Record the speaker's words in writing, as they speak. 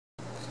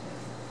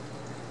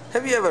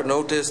Have you ever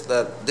noticed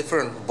that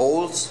different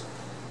bolts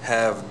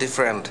have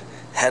different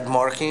head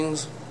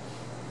markings?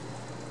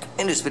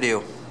 In this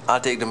video, I'll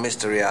take the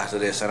mystery out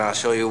of this and I'll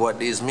show you what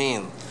these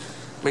mean.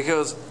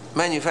 Because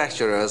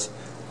manufacturers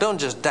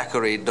don't just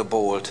decorate the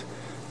bolt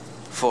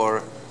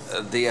for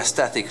the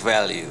aesthetic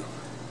value.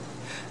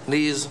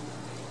 These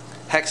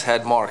hex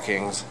head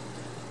markings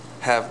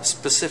have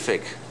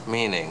specific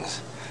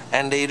meanings,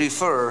 and they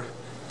refer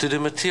to the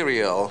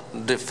material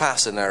the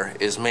fastener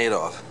is made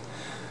of.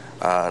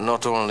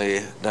 Not only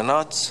the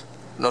nuts,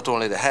 not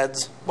only the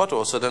heads, but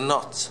also the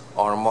nuts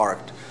are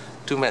marked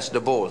to match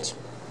the bolts.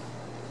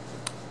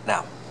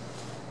 Now,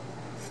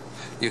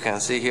 you can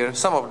see here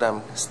some of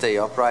them stay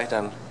upright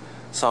and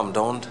some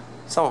don't.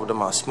 Some of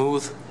them are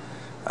smooth,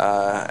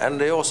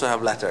 and they also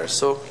have letters.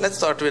 So let's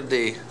start with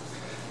the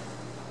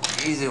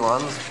easy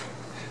ones.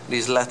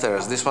 These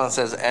letters. This one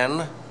says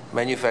N,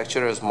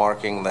 manufacturer's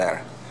marking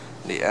there.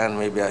 The N,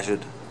 maybe I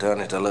should turn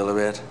it a little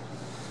bit.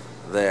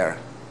 There,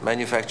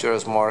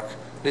 manufacturer's mark.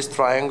 This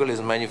triangle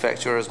is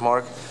manufacturer's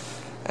mark,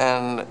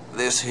 and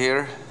this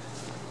here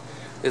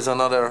is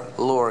another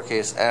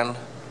lowercase n,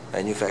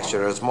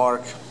 manufacturer's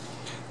mark.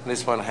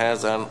 This one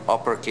has an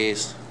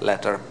uppercase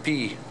letter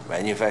P,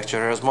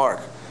 manufacturer's mark.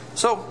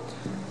 So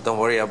don't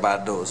worry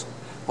about those.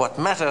 What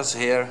matters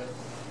here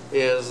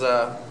is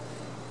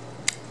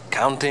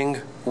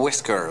counting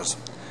whiskers.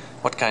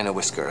 What kind of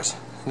whiskers?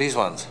 These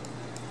ones.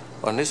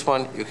 On this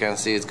one you can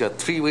see it's got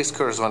 3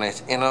 whiskers on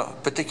it in a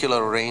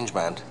particular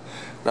arrangement.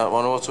 That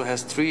one also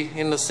has 3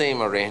 in the same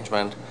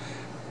arrangement.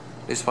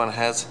 This one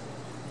has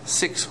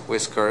 6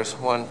 whiskers.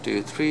 1,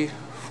 2, 3,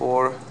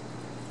 4.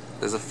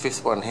 There's a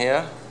 5th one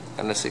here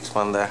and the 6th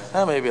one there.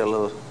 Maybe a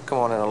little, come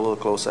on in a little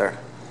closer.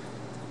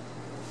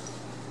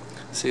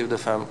 See if the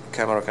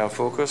camera can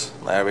focus.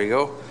 There we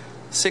go.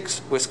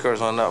 6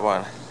 whiskers on that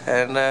one.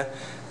 And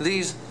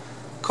these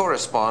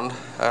correspond,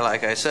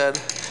 like I said,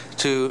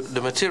 to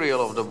the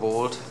material of the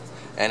bolt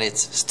and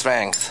its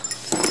strength.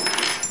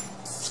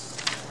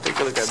 Take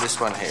a look at this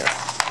one here.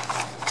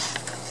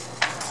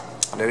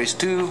 There is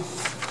 2,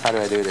 how do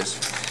I do this?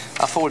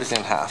 I'll fold it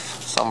in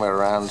half, somewhere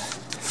around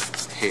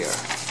here.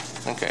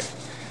 Okay.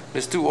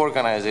 There's 2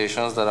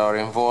 organizations that are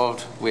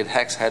involved with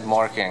hex head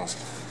markings.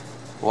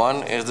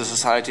 One is the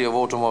Society of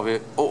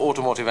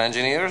Automotive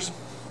Engineers,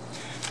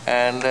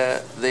 and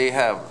they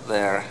have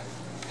their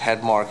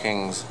head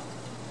markings.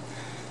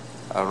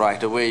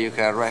 Right away you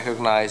can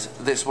recognize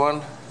this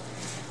one,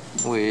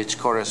 which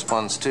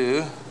corresponds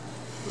to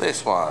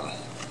this one.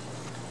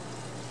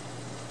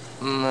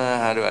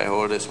 How do I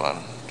hold this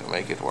one to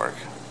make it work?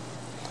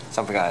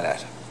 Something like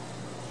that.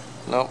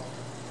 No.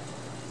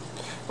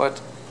 But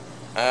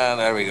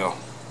there we go.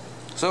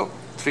 So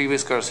 3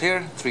 whiskers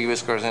here, 3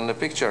 whiskers in the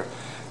picture,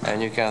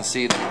 and you can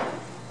see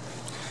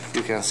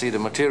the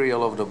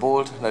material of the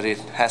bolt, that it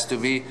has to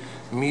be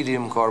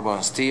medium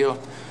carbon steel.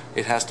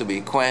 It has to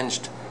be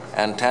quenched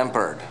and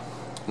tempered.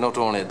 Not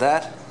only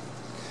that,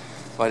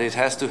 but it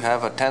has to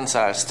have a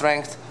tensile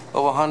strength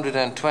of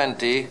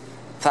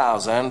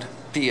 120,000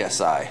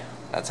 psi.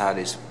 That's how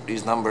these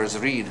numbers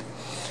read.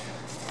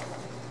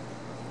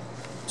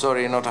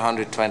 Sorry, not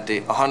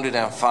 120,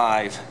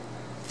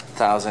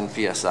 105,000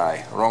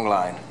 psi. Wrong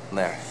line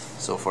there.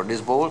 So for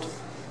this bolt,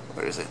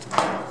 where is it?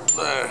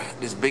 There,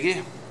 this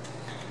biggie.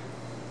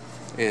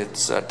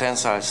 Its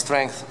tensile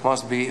strength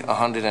must be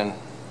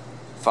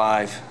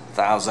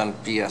 105,000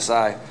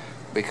 psi,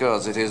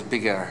 because it is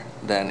bigger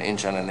than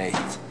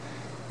 1/8".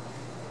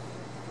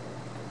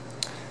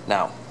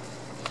 Now,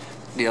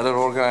 the other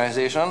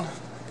organization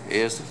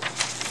is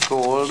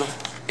called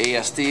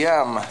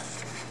ASTM,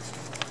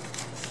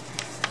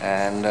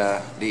 and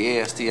the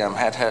ASTM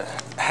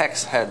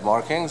hex head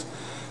markings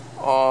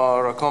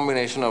are a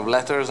combination of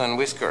letters and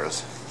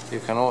whiskers. You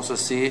can also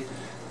see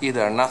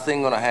either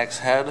nothing on a hex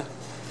head,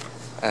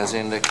 as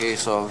in the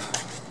case of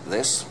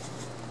this.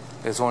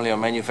 There's only a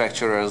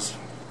manufacturer's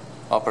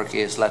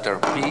uppercase letter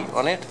P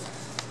on it,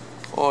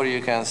 or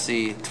you can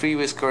see 3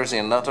 whiskers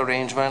in that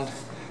arrangement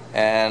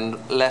and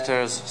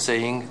letters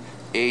saying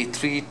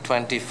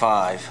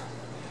A325,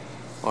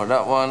 or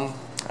that one,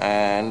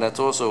 and that's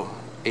also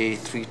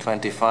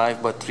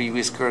A325, but 3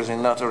 whiskers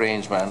in that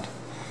arrangement,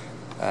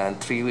 and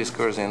 3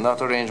 whiskers in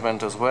that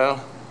arrangement as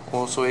well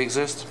also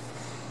exist.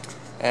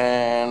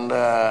 And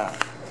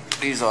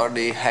these are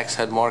the hex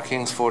head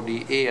markings for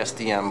the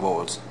ASTM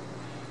bolts,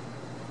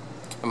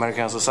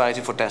 American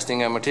Society for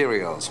Testing and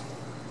Materials,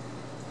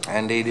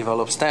 and they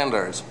develop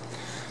standards.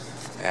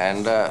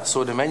 And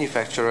so the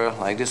manufacturer,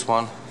 like this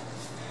one,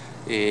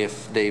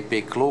 if they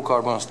pick low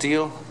carbon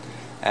steel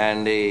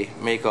and they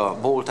make a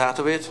bolt out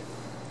of it,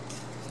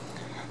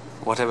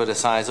 whatever the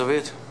size of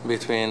it,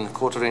 between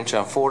 1/4 inch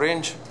and 4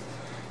 inch,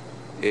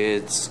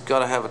 it's got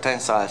to have a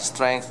tensile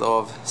strength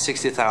of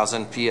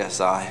 60,000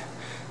 psi.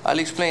 I'll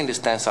explain this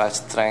tensile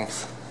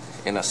strength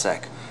in a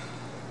sec.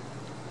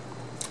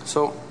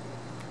 So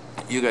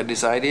you get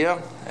this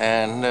idea,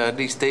 and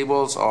these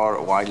tables are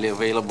widely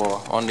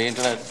available on the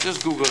internet.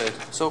 Just Google it.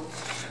 So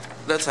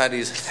that's how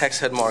these hex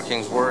head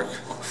markings work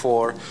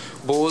for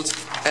bolts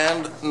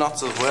and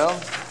nuts as well.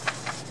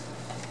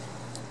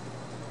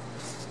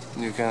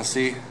 You can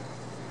see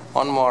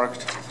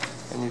unmarked,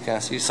 and you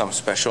can see some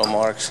special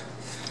marks.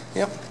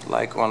 Yep,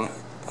 like on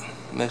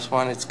this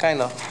one, it's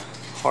kind of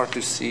hard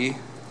to see,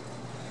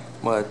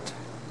 but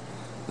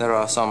there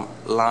are some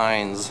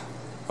lines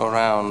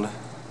around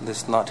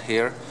this nut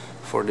here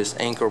for this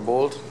anchor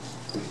bolt,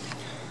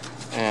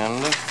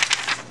 and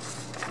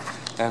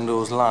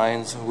those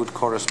lines would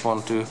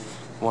correspond to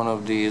one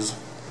of these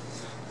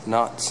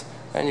nuts,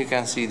 and you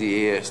can see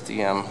the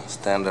ASTM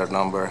standard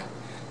number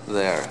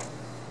there.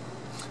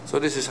 So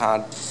this is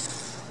how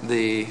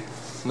the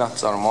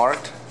nuts are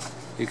marked.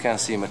 You can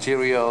see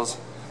materials,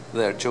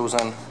 they're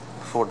chosen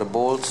for the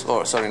bolts,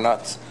 or sorry,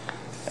 nuts,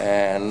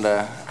 and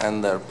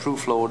their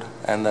proof load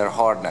and their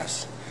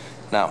hardness.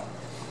 Now,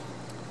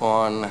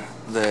 on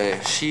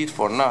the sheet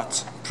for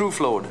nuts, proof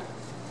load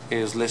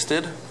is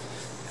listed,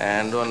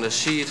 and on the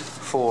sheet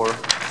for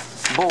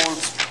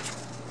bolts,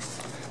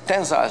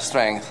 tensile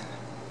strength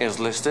is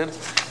listed.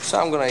 So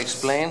I'm going to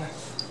explain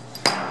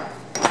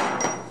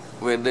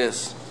with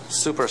this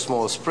super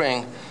small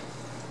spring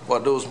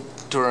what those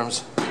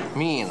terms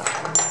mean.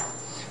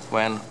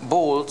 When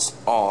bolts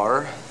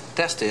are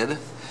tested,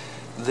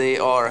 they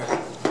are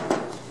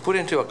put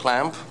into a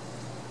clamp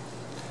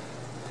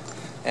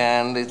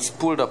and it's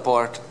pulled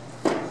apart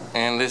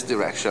in this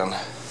direction,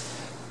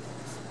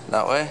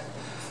 that way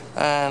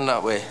and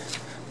that way,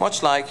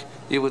 much like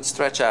you would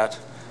stretch out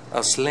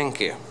a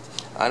slinky.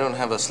 I don't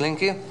have a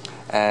slinky,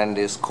 and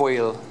this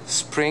coil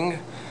spring,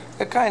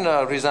 it kind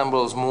of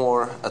resembles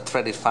more a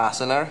threaded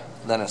fastener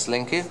than a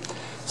slinky.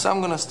 So I'm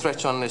going to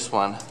stretch on this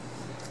one.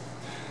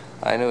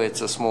 I know it's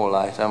a small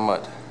item,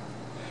 but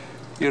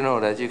you know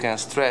that you can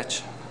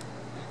stretch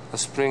a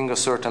spring a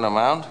certain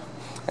amount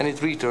and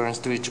it returns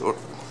to its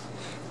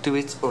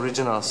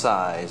original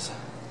size.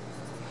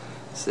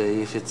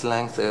 Say if its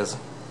length is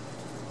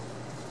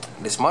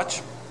this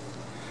much,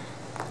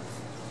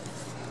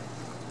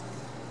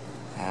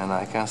 and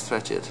I can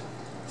stretch it,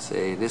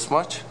 say this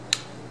much,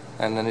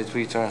 and then it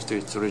returns to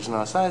its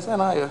original size,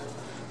 and I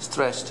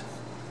stretched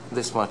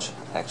this much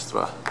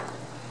extra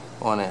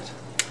on it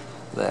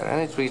there,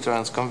 and it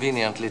returns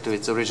conveniently to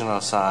its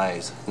original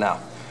size. Now,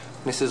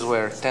 this is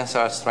where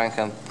tensile strength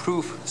and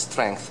proof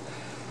strength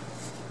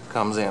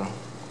comes in.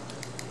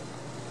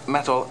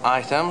 Metal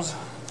items,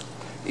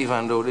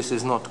 even though this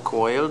is not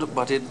coiled,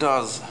 but it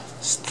does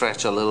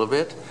stretch a little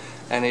bit,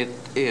 and it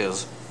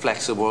is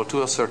flexible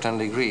to a certain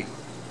degree.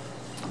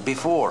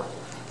 Before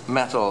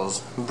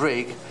metals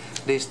break,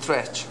 they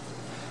stretch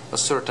a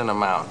certain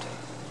amount.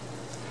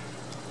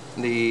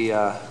 The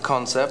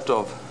concept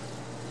of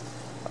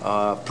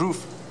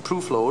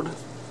proof load,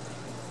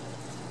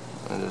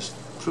 this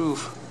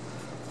proof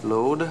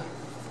load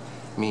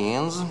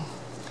means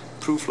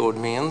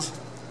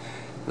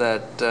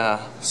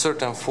that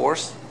certain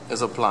force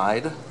is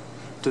applied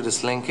to the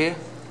slinky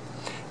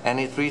and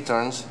it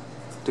returns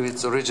to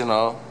its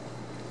original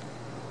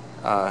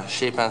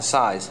shape and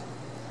size.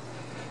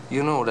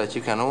 You know that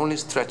you can only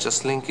stretch a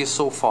slinky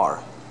so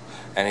far,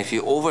 and if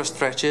you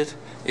overstretch it,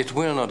 it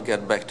will not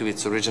get back to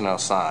its original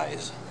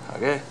size.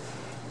 Okay,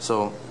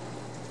 so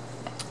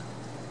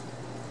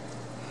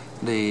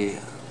the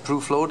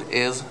proof load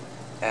is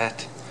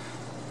at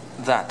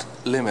that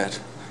limit,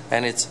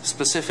 and it's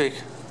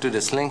specific to the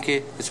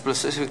slinky, it's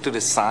specific to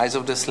the size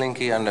of the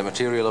slinky and the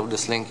material of the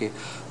slinky,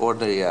 or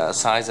the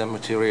size and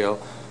material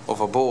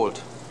of a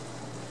bolt.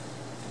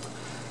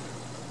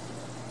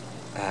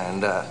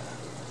 And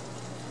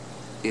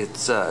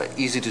it's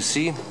easy to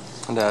see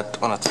that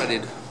on a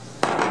threaded,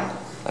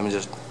 let me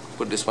just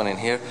put this one in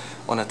here,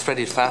 on a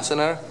threaded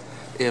fastener,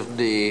 if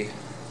the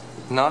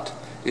nut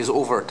is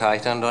over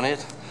tightened on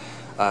it,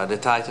 the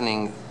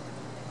tightening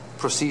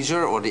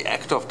procedure or the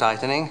act of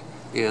tightening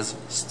is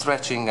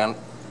stretching and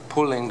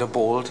pulling the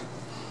bolt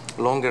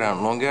longer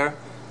and longer,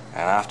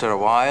 and after a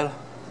while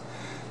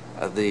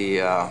the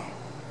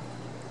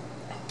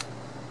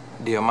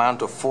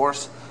amount of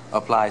force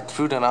applied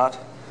through the nut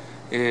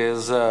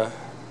is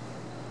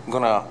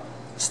gonna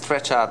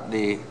stretch out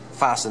the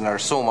fastener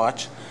so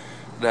much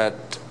that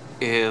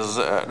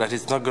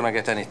it's not gonna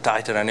get any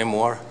tighter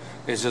anymore.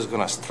 It's just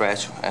gonna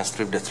stretch and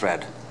strip the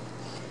thread.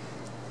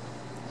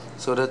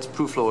 So that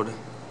proof load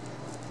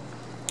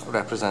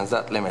represents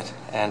that limit.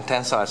 And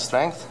tensile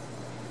strength,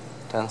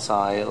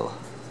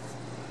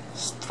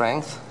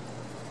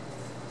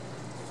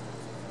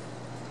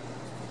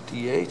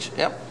 TH,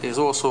 yep, is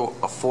also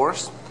a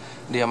force,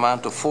 the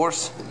amount of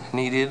force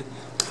needed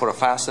for a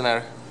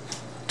fastener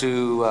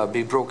to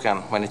be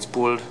broken when it's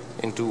pulled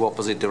in two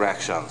opposite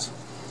directions.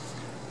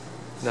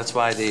 That's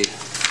why the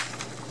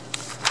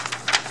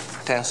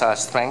tensile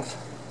strength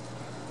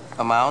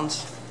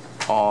amounts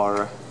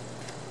are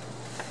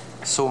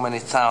so many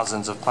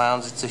thousands of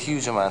pounds. It's a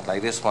huge amount.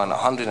 Like this one,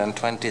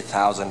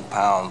 120,000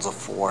 pounds of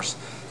force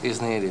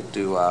is needed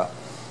to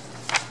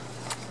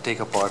take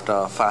apart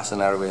a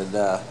fastener with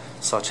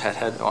such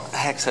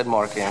hex head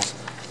markings.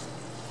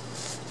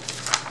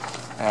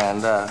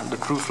 And the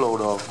proof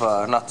load of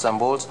nuts and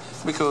bolts,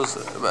 because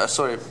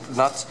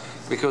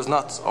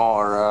nuts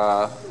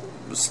are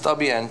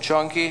stubby and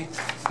chunky,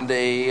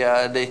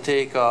 they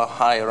take a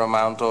higher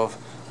amount of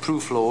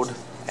proof load,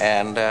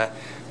 and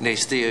they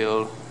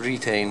still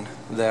retain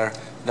their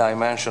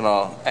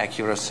dimensional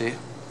accuracy,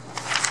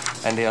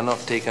 and they are not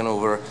taken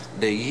over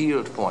the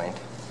yield point.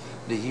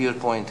 The yield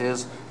point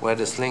is where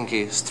the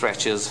slinky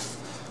stretches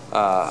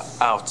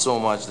out so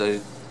much that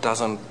it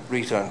doesn't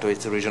return to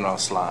its original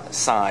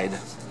size.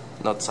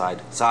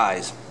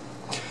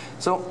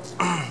 So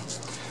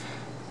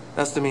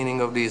that's the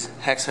meaning of these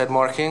hex head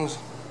markings.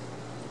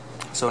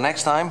 So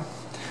next time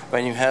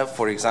when you have,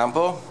 for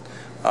example,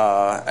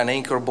 an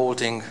anchor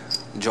bolting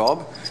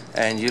job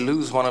and you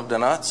lose one of the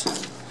nuts,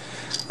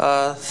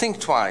 think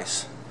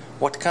twice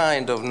what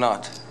kind of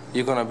nut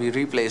you're going to be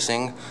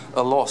replacing,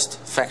 a lost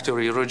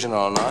factory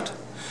original nut,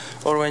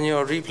 or when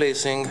you're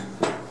replacing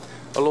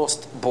a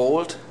lost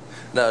bolt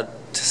that,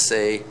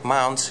 say,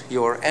 mounts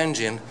your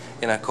engine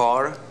in a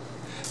car.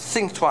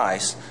 Think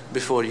twice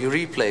before you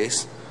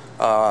replace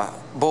a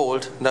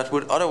bolt that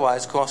would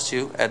otherwise cost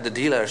you at the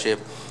dealership,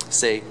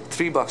 say,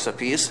 $3 a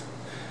piece,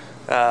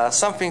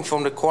 something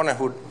from the corner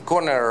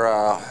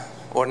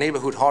or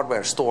neighborhood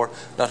hardware store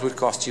that would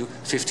cost you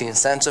 15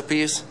 cents a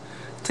piece.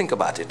 Think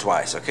about it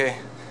twice, okay?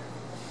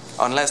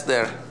 Unless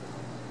their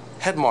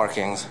head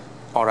markings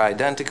are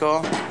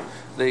identical,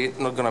 they're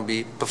not going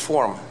to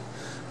perform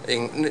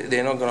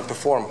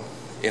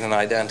in an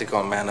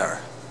identical manner,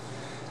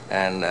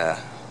 and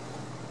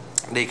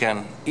they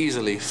can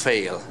easily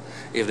fail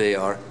if they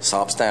are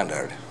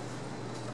substandard.